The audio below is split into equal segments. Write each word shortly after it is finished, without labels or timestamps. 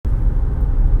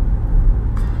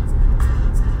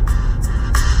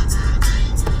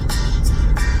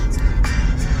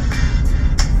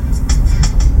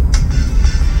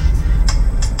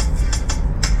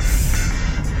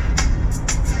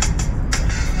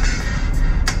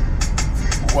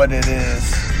what it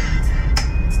is.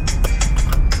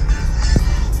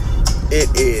 It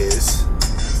is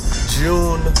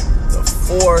June the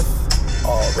 4th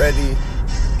already.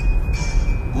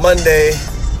 Monday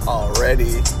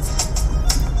already.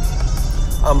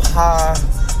 I'm high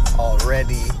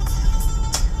already.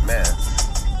 Man.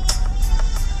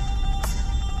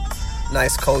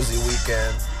 Nice cozy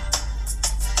weekend.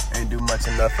 Ain't do much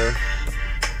of nothing.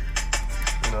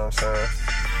 You know what I'm saying?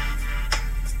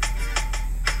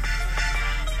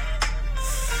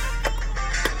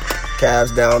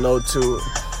 Cavs down 0-2.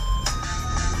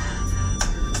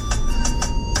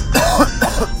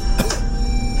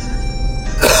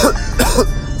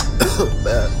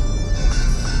 Man.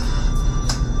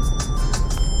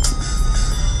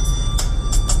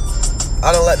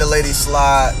 I done let the ladies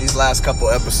slide these last couple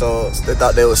episodes. They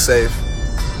thought they was safe.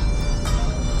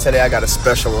 Today I got a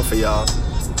special one for y'all.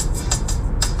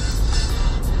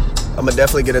 I'm gonna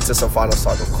definitely get into some final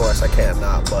talk, of course. I can't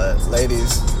not, but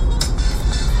ladies,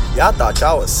 y'all thought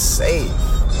y'all was safe.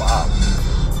 Wow.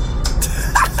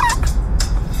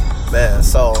 Man,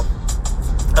 so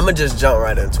I'm gonna just jump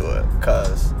right into it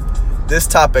because this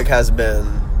topic has been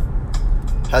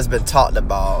talked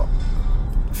about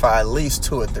for at least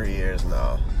 2 or 3 years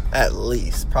now. At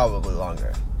least, probably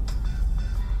longer.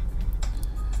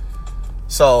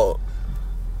 So,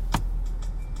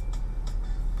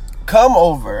 come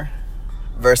over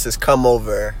versus come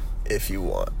over if you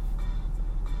want.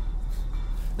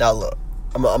 Now look,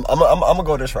 I'm gonna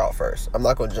go this route first. I'm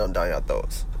not gonna jump down your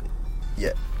throats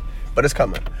yet, but it's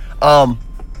coming.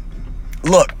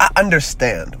 Look, I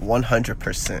understand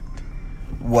 100%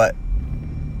 what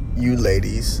you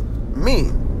ladies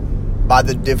mean by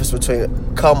the difference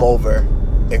between come over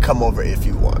and come over if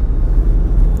you want.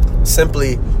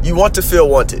 Simply, you want to feel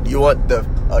wanted. You want the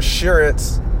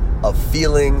assurance of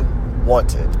feeling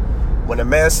wanted. When a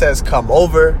man says come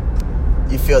over,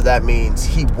 you feel that means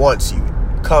he wants you.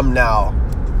 Come now,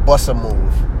 bust a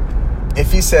move.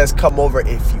 If he says come over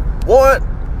if you want,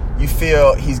 you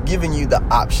feel he's giving you the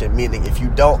option, meaning if you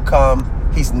don't come,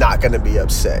 he's not going to be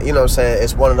upset. You know what I'm saying?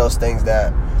 It's one of those things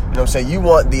that, you know what I'm saying, you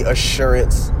want the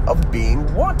assurance of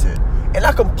being wanted. And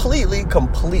I completely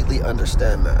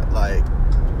understand that. Like,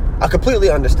 I completely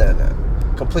understand that.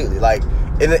 Completely. Like,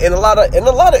 in a lot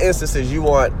of instances, you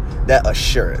want that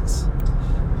assurance.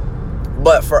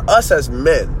 But for us as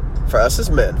men,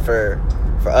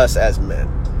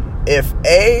 if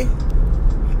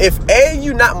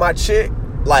you not my chick,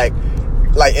 like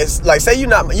it's like, say you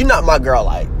not my girl,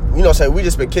 like, you know what I'm saying, we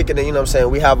just been kicking it, you know what I'm saying,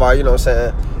 we have our, you know what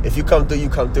I'm saying, if you come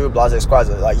through, blase squads,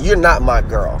 like, you're not my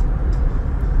girl.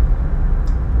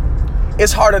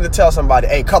 It's harder to tell somebody,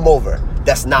 hey, come over.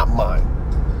 That's not mine.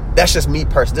 That's just me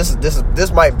personally.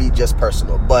 This might be just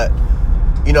personal, but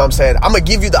you know what I'm saying, I'm gonna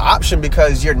give you the option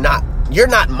because you're not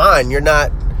mine. You're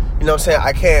not, you know what I'm saying,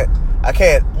 I can't,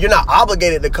 you're not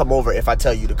obligated to come over if I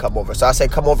tell you to come over. So I say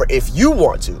come over if you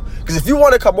want to. Because if you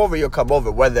want to come over, you'll come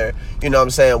over. Whether, you know what I'm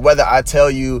saying, whether I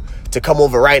tell you to come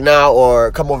over right now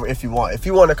or come over if you want. If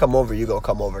you want to come over, you're going to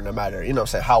come over no matter, you know what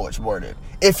I'm saying, how it's worded.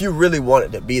 If you really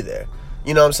wanted to be there.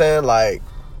 You know what I'm saying? Like,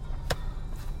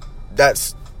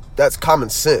 that's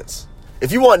common sense.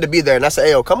 If you wanted to be there and I say,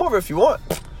 hey, yo, come over if you want.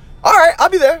 All right, I'll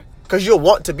be there. Because you'll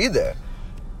want to be there.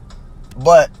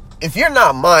 But if you're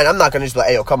not mine, I'm not going to just be like,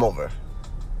 hey, yo, come over.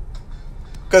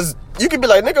 Because you could be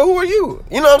like, nigga, who are you?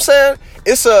 You know what I'm saying?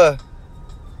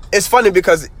 It's funny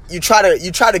because you try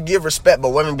to give respect, but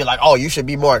women be like, oh, you should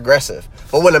be more aggressive.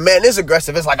 But when a man is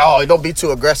aggressive, it's like, oh, don't be too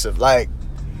aggressive. Like,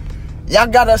 y'all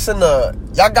got us in a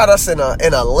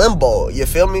limbo, you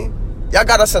feel me? Y'all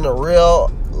got us in a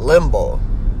real limbo.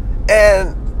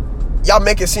 And y'all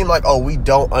make it seem like, oh, we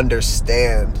don't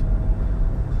understand,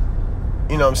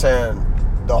 you know what I'm saying,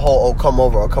 the whole, oh, come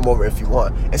over if you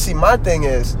want. And see, my thing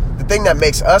is, the thing that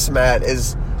makes us mad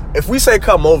is if we say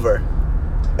come over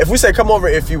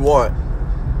if you want.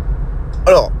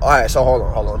 Oh no, alright, so hold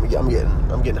on.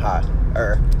 I'm getting high.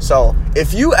 So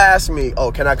if you ask me,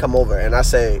 oh, can I come over? And I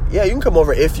say, yeah, you can come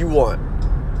over if you want.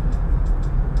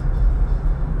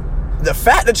 The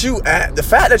fact that you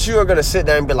are gonna sit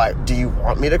there and be like, do you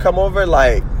want me to come over?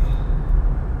 Like,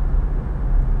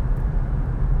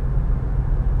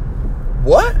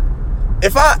 what?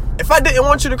 If I didn't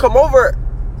want you to come over,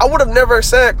 I would have never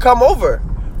said come over.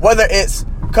 Whether it's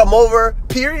come over,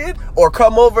 period, or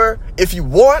come over if you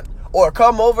want, or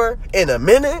come over in a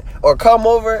minute, or come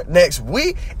over next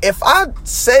week. If I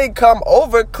say come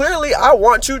over, clearly I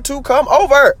want you to come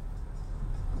over.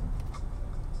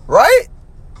 Right?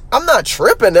 I'm not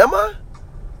tripping, am I?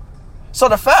 So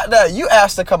the fact that you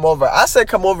asked to come over, I said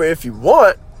come over if you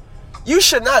want, you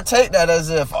should not take that as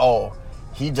if, oh,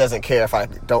 he doesn't care if I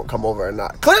don't come over or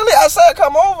not. Clearly, I said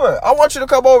come over. I want you to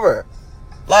come over.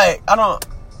 Like,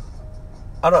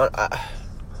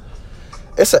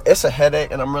 it's a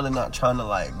headache, and I'm really not trying to,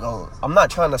 like, go. I'm not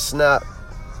trying to snap.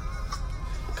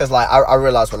 Because, like, I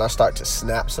realize when I start to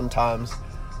snap sometimes,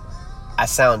 I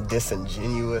sound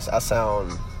disingenuous. I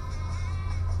sound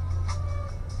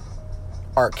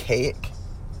archaic.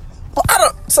 But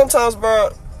sometimes,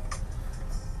 bro,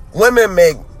 women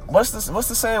make, what's the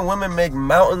saying? Women make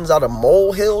mountains out of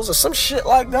molehills or some shit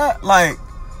like that. Like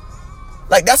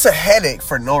that's a headache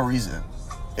for no reason.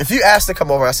 If you ask to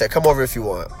come over, I said, come over if you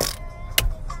want.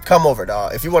 Come over,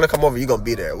 dog. If you want to come over, you're going to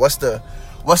be there. What's the,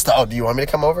 oh, do you want me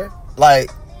to come over? Like,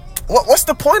 what's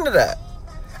the point of that?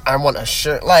 I want a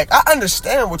shirt. Like, I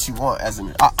understand what you want I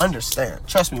understand.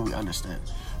 Trust me, we understand.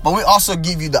 But we also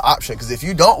give you the option. Because if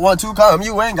you don't want to come,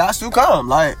 you ain't got to come.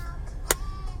 Like,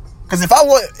 because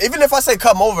even if I say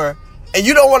come over and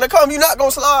you don't want to come, you're not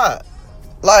going to slide.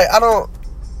 Like, I don't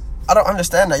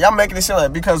understand that. Y'all making it seem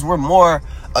like because we're more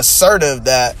assertive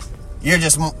that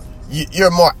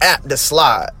you're more apt to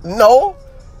slide. No.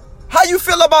 How you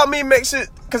feel about me makes it,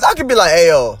 because I could be like, hey,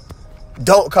 yo,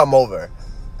 don't come over.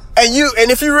 And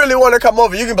if you really want to come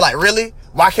over, you can be like, really?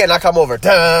 Why can't I come over?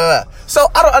 Duh. So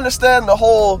I don't understand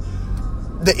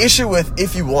the issue with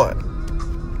if you want.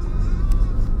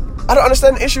 I don't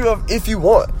understand the issue of if you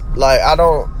want. Like, I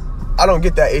don't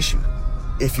get that issue.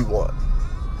 If you want.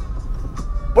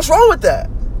 What's wrong with that?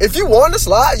 If you want to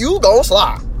slide, you gon'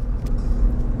 slide.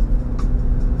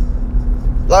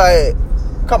 Like,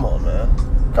 come on, man.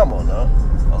 Come on now.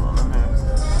 Hold on, man.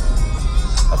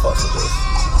 I fuck with this.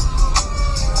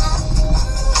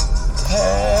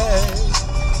 Hey,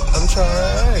 I'm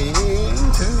trying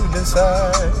to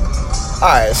decide.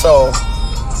 Alright, so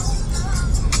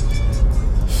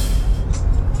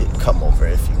come over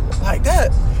if you want. Like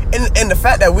that. And the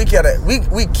fact that we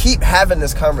keep having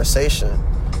this conversation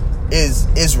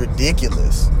is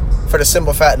ridiculous. For the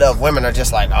simple fact of women are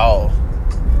just like, oh,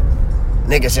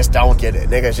 niggas just don't get it.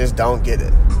 Niggas just don't get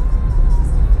it.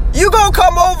 You gonna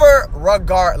come over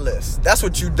regardless. That's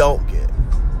what you don't get.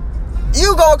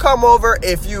 You gonna come over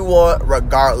if you want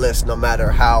regardless, no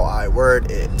matter how I word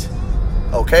it.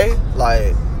 Okay?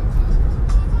 Like,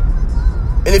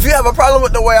 and if you have a problem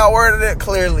with the way I worded it,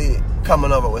 clearly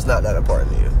coming over was not that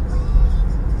important to you.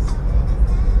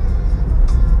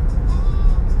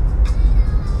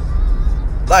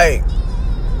 Like,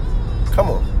 come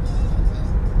on.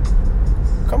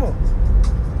 Come on.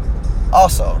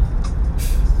 Also,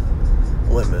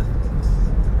 women.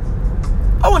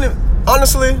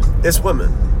 Honestly, it's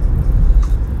women.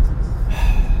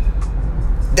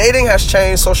 Dating has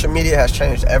changed. Social media has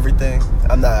changed everything.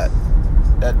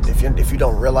 If you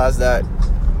don't realize that,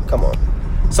 come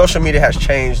on. Social media has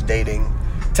changed dating.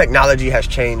 Technology has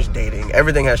changed dating.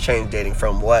 Everything has changed dating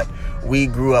from what we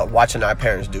grew up watching our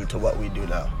parents do to what we do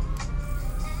now.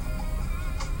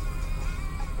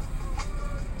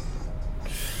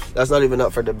 That's not even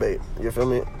up for debate. You feel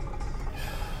me?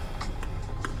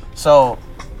 So,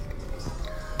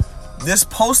 this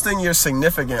posting your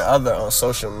significant other on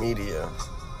social media,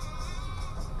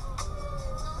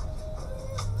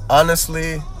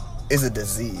 honestly, is a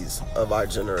disease of our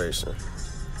generation.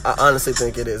 I honestly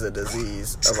think it is a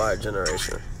disease of our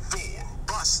generation.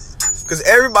 Because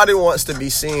everybody wants to be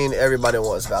seen. Everybody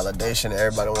wants validation.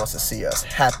 Everybody wants to see us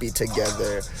happy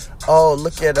together. Oh,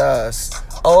 look at us.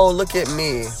 Oh, look at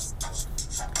me.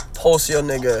 Post your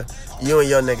nigga, you and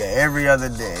your nigga every other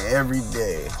day, every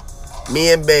day.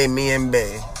 Me and bae.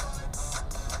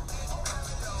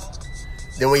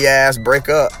 Then when your ass break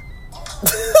up.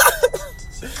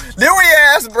 Then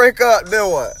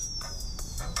what?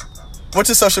 What's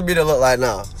your social media look like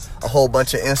now? A whole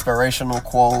bunch of inspirational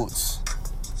quotes.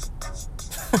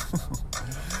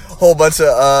 Whole bunch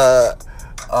of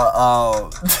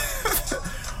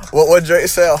what Drake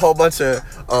said, a whole bunch of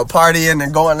partying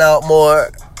and going out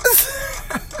more.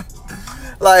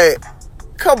 Like,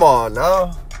 come on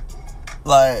now.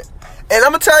 Like, and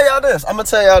I'm gonna tell y'all this. I'm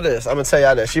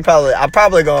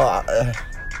probably gonna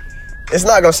it's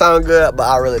not gonna sound good, but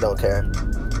I really don't care.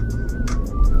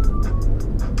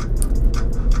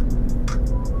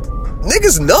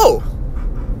 Niggas know.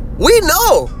 We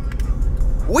know.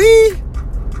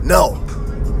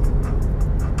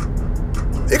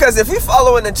 Because if we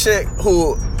following a chick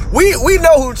who we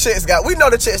know who chicks got, we know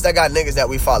the chicks that got niggas that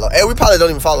we follow, and we probably don't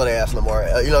even follow their ass no more.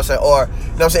 You know what I'm saying? Or, you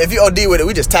know what I'm saying? If you OD with it,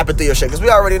 we just tap it through your shit, because we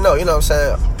already know. You know what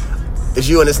I'm saying? It's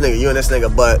you and this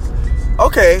nigga. But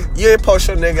okay, you ain't post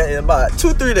your nigga in about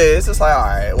 2-3 days. It's like, all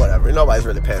right, whatever. Nobody's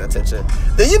really paying attention.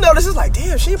 Then you notice it's like,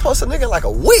 damn, she ain't post a nigga in like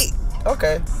a week.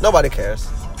 Okay, nobody cares.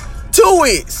 2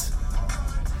 weeks.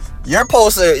 Your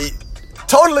posts are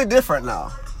totally different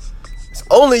now. It's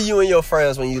only you and your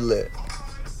friends when you lit.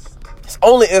 It's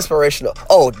only inspirational.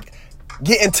 Oh,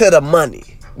 get into the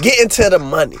money. Get into the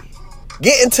money.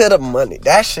 Get into the money.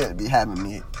 That shit be having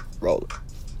me rolling.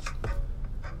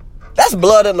 That's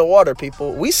blood in the water,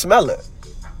 people. We smell it.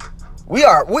 We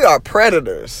are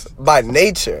predators by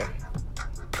nature.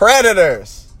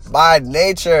 Predators by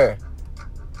nature.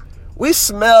 We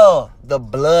smell the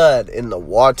blood in the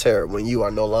water when you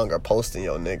are no longer posting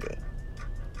your nigga.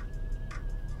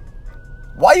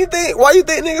 Why you think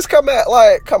niggas come at,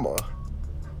 like, come on.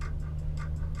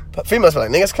 But females be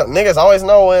like, niggas always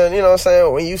know when, you know what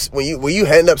I'm saying, when you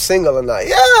end up single or not.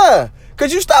 Yeah,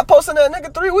 cause you stopped posting that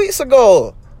nigga 3 weeks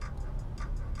ago.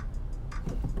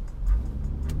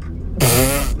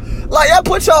 Like, y'all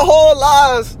put your whole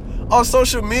lives on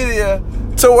social media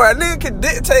to where a nigga can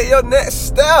dictate your next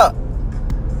step.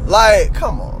 Like,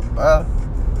 come on, bro.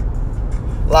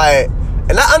 Like,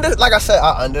 and like I said,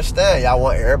 I understand. Y'all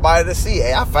want everybody to see.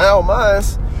 Hey, I found mine.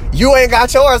 You ain't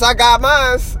got yours. I got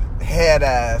mine. Head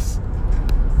ass.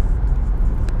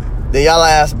 Then y'all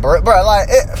ass, bro. Like,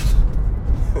 it.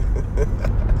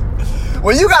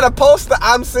 When you gotta post the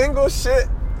I'm single shit,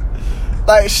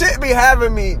 like, shit be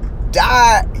having me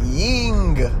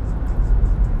dying.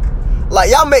 Like,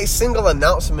 y'all make single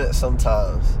announcements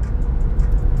sometimes.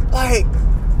 Like,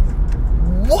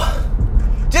 what?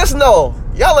 Just know,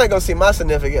 y'all ain't gonna see my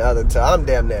significant other till I'm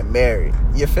damn near married.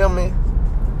 You feel me?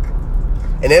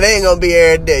 And it ain't gonna be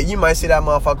every day. You might see that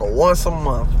motherfucker once a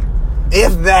month.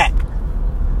 If that.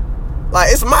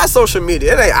 Like, it's my social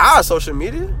media. It ain't our social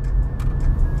media.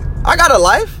 I got a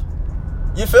life.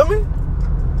 You feel me?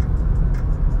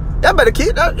 Y'all better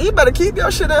keep that. You better keep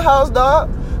your shit in house, dog.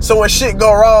 So when shit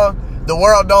go wrong, the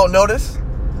world don't notice.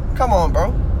 Come on,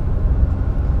 bro.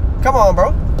 Come on,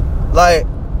 bro. Like,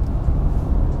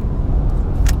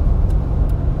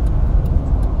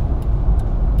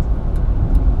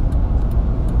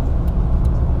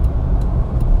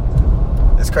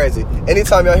 it's crazy.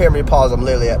 Anytime y'all hear me pause, I'm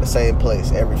literally at the same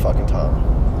place every fucking time.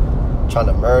 Trying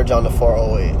to merge on the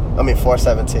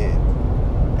 417.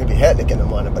 It'd be hectic in the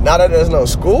morning. But now that there's no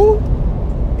school,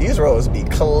 these roads be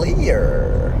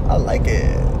clear. I like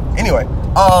it. Anyway,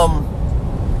 oh,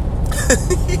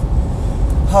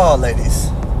 ladies.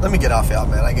 Let me get off y'all,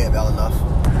 man. I gave y'all enough.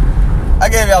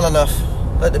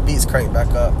 Let the beats crank back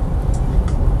up.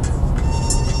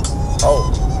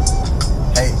 Oh.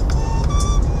 Hey.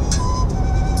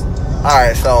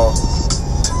 Alright, so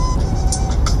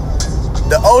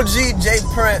the OG J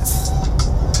Prince,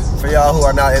 for y'all who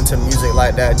are not into music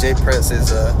like that, J Prince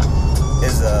is a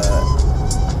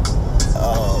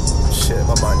shit,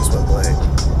 my mind just went blank.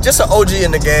 Just an OG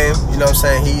in the game, you know what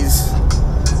I'm saying?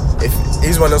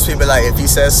 He's one of those people, like, if he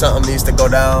says something needs to go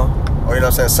down, or, you know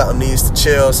what I'm saying, something needs to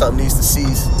chill, something needs to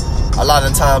cease, a lot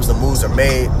of times the moves are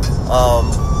made.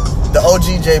 The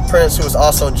OG J Prince, who is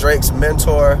also Drake's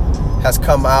mentor, has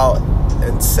come out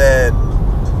and said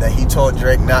that he told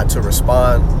Drake not to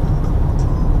respond,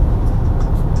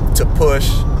 to push,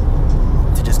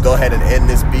 to just go ahead and end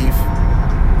this beef.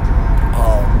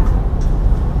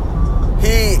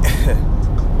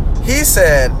 He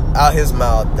said out his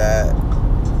mouth that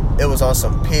it was on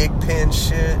some pig pen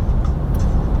shit.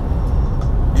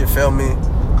 You feel me?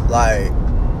 Like,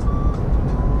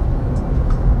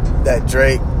 that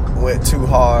Drake went too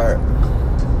hard.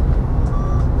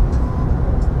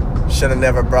 Should have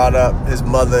never brought up his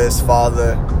mother, his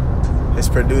father, his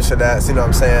producer that's, you know what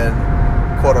I'm saying,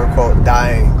 quote unquote,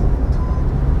 dying.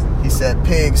 He said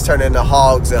pigs turn into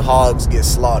hogs and hogs get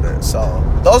slaughtered. So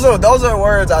those are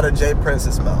words out of J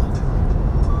Prince's mouth.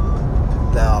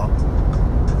 Now,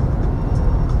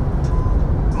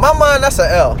 my mind, that's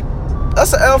an L.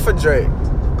 That's an L for Drake.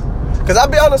 Cause I'll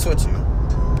be honest with you,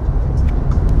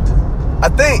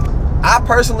 I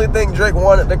personally think Drake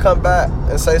wanted to come back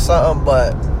and say something,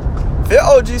 but if your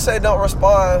OG say don't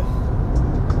respond,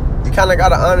 you kind of got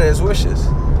to honor his wishes.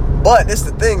 But this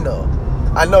the thing, though.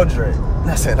 I know Drake. I'm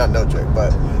not saying I know Drake,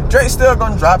 but Drake's still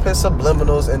going to drop his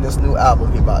subliminals in this new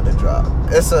album he about to drop.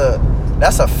 That's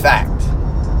a fact.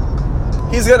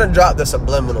 He's going to drop the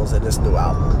subliminals in this new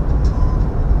album.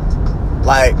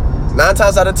 Like, 9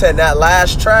 times out of 10, that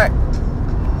last track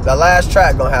going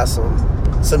to have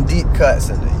some deep cuts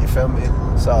in it. You feel me?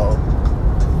 So,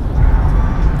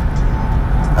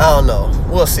 I don't know.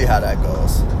 We'll see how that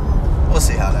goes.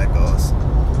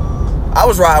 I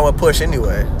was riding with Push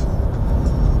anyway.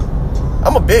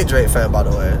 I'm a big Drake fan, by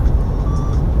the way.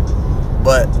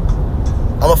 But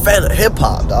I'm a fan of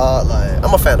hip-hop, dog. Like,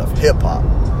 I'm a fan of hip-hop.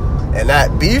 And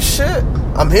that beef shit,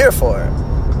 I'm here for it.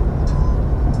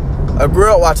 I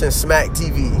grew up watching Smack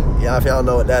TV. Yeah, if y'all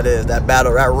know what that is, that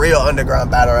real underground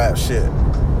battle rap shit.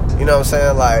 You know what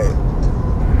I'm saying? Like,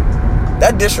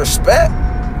 that disrespect,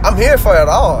 I'm here for it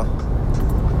all.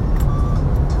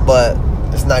 But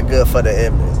it's not good for the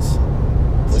image.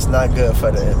 It's not good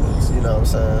for the image. You know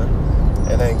what I'm saying?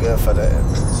 It ain't good for the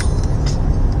image.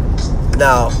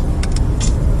 Now,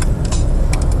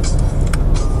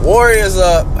 Warriors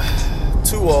up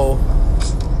 2-0.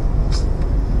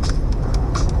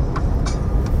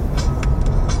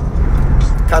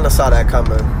 Kind of saw that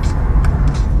coming.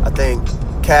 I think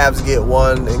Cavs get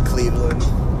 1 in Cleveland,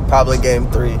 probably game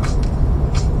 3.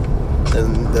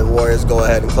 And the Warriors go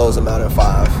ahead and close them out at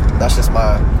 5. That's just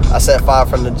I said 5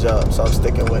 from the jump, so I'm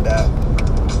sticking with that.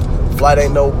 Flight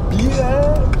ain't no bitch.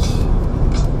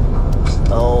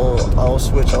 I don't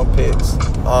switch on picks.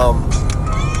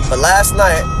 But last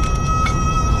night,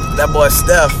 that boy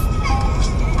Steph.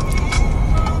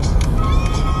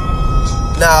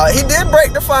 Now, he did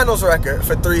break the finals record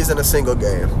for threes in a single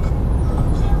game.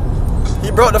 He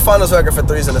broke the finals record for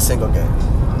threes in a single game.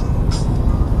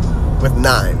 With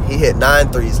 9. He hit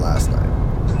 9 threes last night.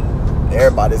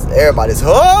 Everybody's,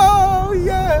 oh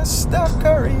yeah, Steph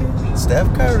Curry.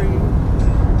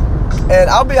 And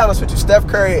I'll be honest with you, Steph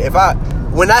Curry,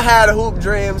 when I had hoop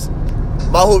dreams,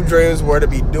 my hoop dreams were to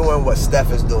be doing what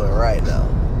Steph is doing right now.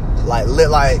 Like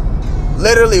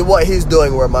literally what he's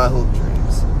doing were my hoop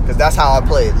dreams. Because that's how I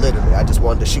played, literally. I just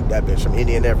wanted to shoot that bitch from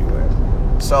any and everywhere.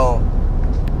 So,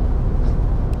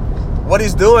 what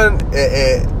he's doing,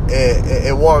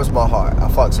 it warms my heart. I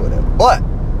fucks with it. But,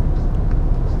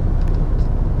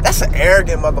 that's an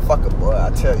arrogant motherfucker, boy,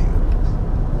 I tell you.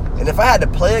 And if I had to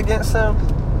play against him,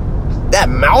 that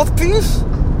mouthpiece,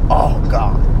 oh,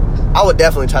 God. I would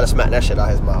definitely try to smack that shit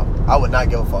out his mouth. I would not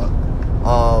give a fuck.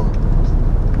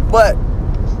 But,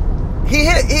 he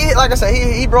like I said,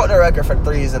 he broke the record for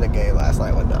threes in a game last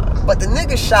night with 9. But the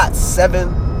nigga shot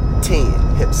 17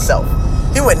 himself.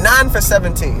 He went 9 for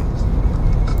 17.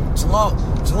 It's a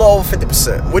little over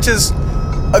 50%, which is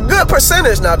a good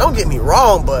percentage now, don't get me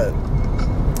wrong, but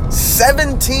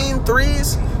 17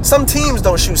 threes? Some teams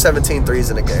don't shoot 17 threes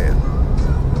in a game,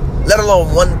 let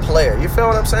alone one player. You feel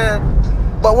what I'm saying?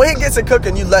 But when he gets it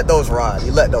cooking, you let those ride.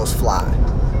 You let those fly.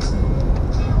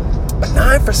 But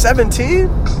 9 for 17?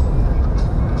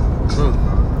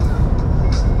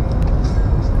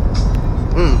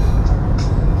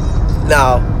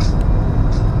 Now,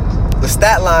 the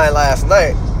stat line last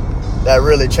night, that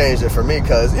really changed it for me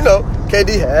because, you know,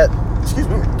 KD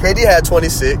had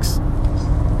 26.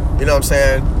 You know what I'm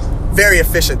saying? Very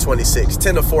efficient 26,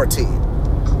 10 to 14.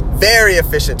 Very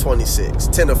efficient 26,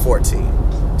 10 to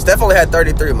 14. Steph only had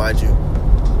 33, mind you.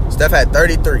 Steph had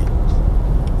 33.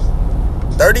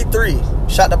 33.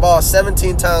 Shot the ball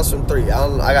 17 times from 3.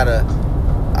 I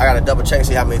gotta double check and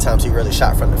see how many times he really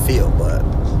shot from the field, but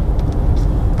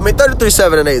I mean 33,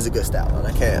 7, and 8 is a good stat line.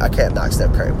 I can't knock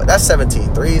Steph Curry, but that's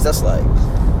 17 threes. That's a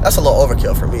little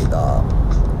overkill for me, dog.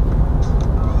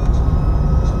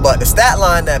 But the stat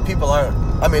line that people aren't,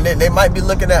 I mean, they might be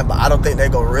looking at, but I don't think they're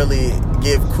gonna really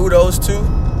give kudos to.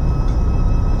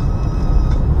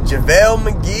 JaVale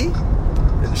McGee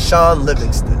and Sean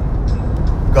Livingston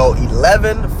go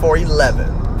 11 for 11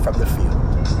 from the field.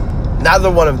 Neither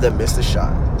one of them missed a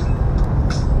shot.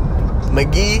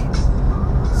 McGee,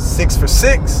 6 for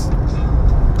 6.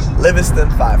 Livingston,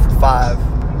 5 for 5.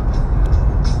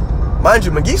 Mind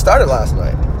you, McGee started last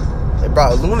night. They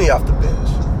brought Looney off the bench,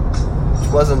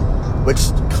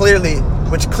 which clearly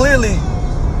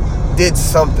did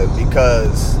something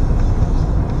because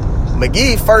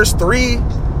McGee first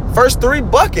three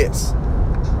buckets,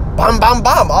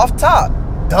 bomb off top,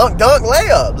 dunk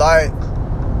layup. Like,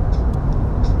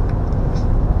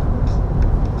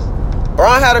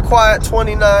 Bron had a quiet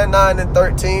 29, 9, and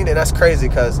 13, and that's crazy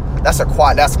because that's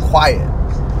quiet.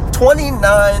 29,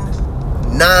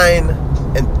 9,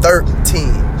 and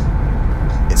 13.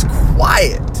 It's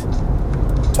quiet.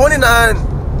 29,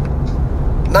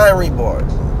 9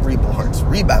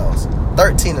 rebounds,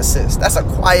 13 assists. That's a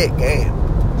quiet game.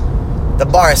 The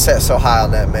bar is set so high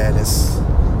on that man.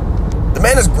 The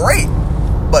man is great,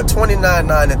 but 29,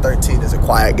 9, and 13 is a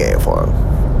quiet game for him.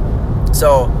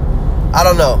 So, I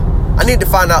don't know. I need to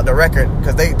find out the record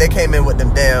because they came in with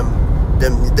them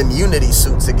Unity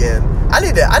suits again. I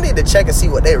need to check and see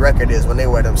what their record is when they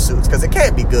wear them suits because it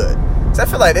can't be good. Cause I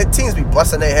feel like their teams be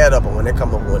busting their head up when they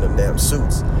come up with them damn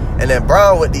suits. And then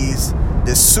Brown with these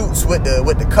suits with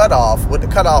the cutoff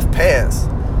pants.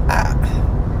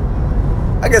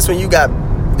 I guess when you got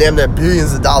damn near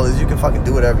billions of dollars, you can fucking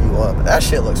do whatever you want. But that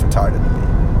shit looks retarded to me.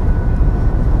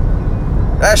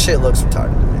 That shit looks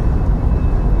retarded to me.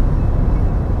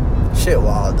 Shit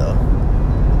wild though.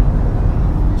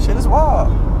 Shit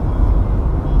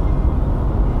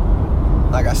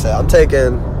said, I'm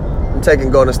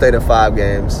taking Golden State in 5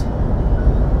 games.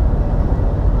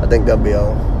 I think it'll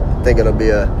be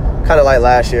a kind of like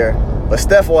last year. But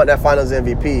Steph won that Finals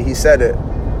MVP. He said it.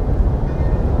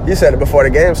 He said it before the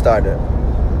game started.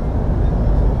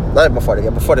 Not before the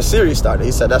game, before the series started.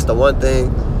 He said that's the one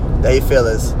thing that he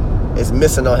feels is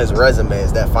missing on his resume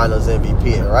is that Finals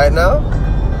MVP. And right now,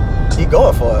 he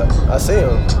going for it. I see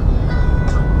him.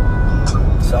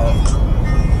 So,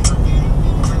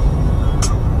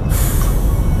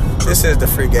 this is the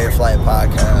Free Game Flight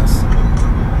Podcast.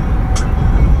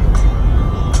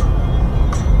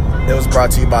 It was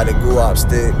brought to you by the Guap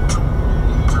Stick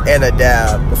and a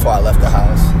dab before I left the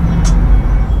house.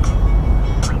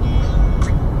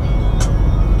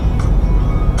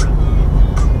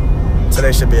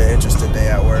 Today should be an interesting day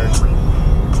at work.